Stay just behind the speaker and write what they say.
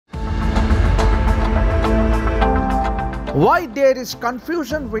Why there is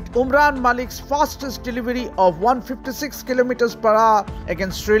confusion with Umran Malik's fastest delivery of 156 km per hour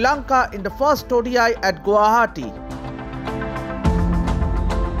against Sri Lanka in the first ODI at Guwahati.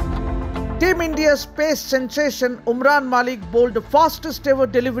 Team India's pace sensation Umran Malik bowled the fastest ever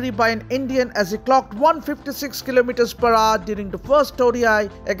delivery by an Indian as he clocked 156 km per hour during the first ODI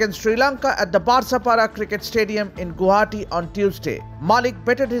against Sri Lanka at the Barsapara Cricket Stadium in Guwahati on Tuesday. Malik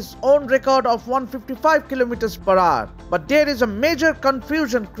bettered his own record of 155 km per hour. But there is a major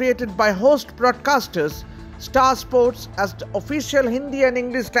confusion created by host broadcasters, Star Sports, as the official Hindi and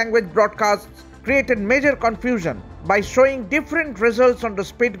English language broadcasts created major confusion by showing different results on the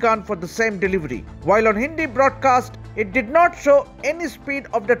speed gun for the same delivery. While on Hindi broadcast, it did not show any speed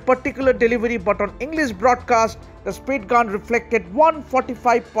of that particular delivery, but on English broadcast, the speed gun reflected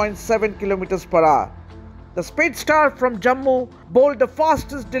 145.7 km per hour. The speed star from Jammu bowled the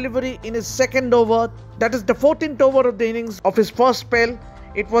fastest delivery in his second over, that is the 14th over of the innings of his first spell.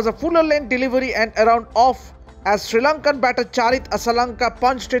 It was a fuller length delivery and around off as Sri Lankan batter Charit Asalanka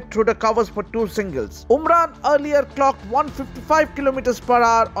punched it through the covers for 2 singles. Umran earlier clocked 155 km per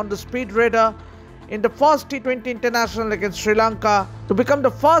hour on the speed radar in the first T20 international against Sri Lanka to become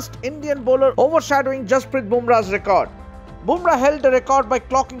the first Indian bowler overshadowing Jasprit Bumrah's record. Bumrah held the record by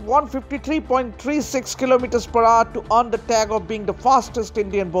clocking 153.36 km per hour to earn the tag of being the fastest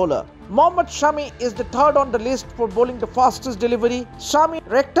Indian bowler. Mohammad Shami is the third on the list for bowling the fastest delivery. Shami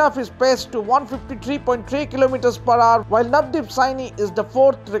wrecked off his pace to 153.3 km per hour, while Navdeep Saini is the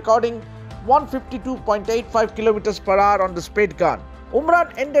fourth, recording 152.85 km per hour on the speed gun.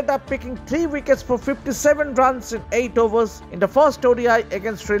 Umran ended up picking 3 wickets for 57 runs in 8 overs in the first ODI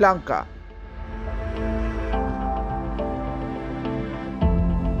against Sri Lanka.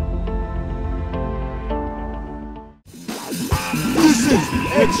 This is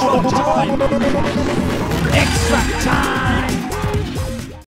Xtra Time.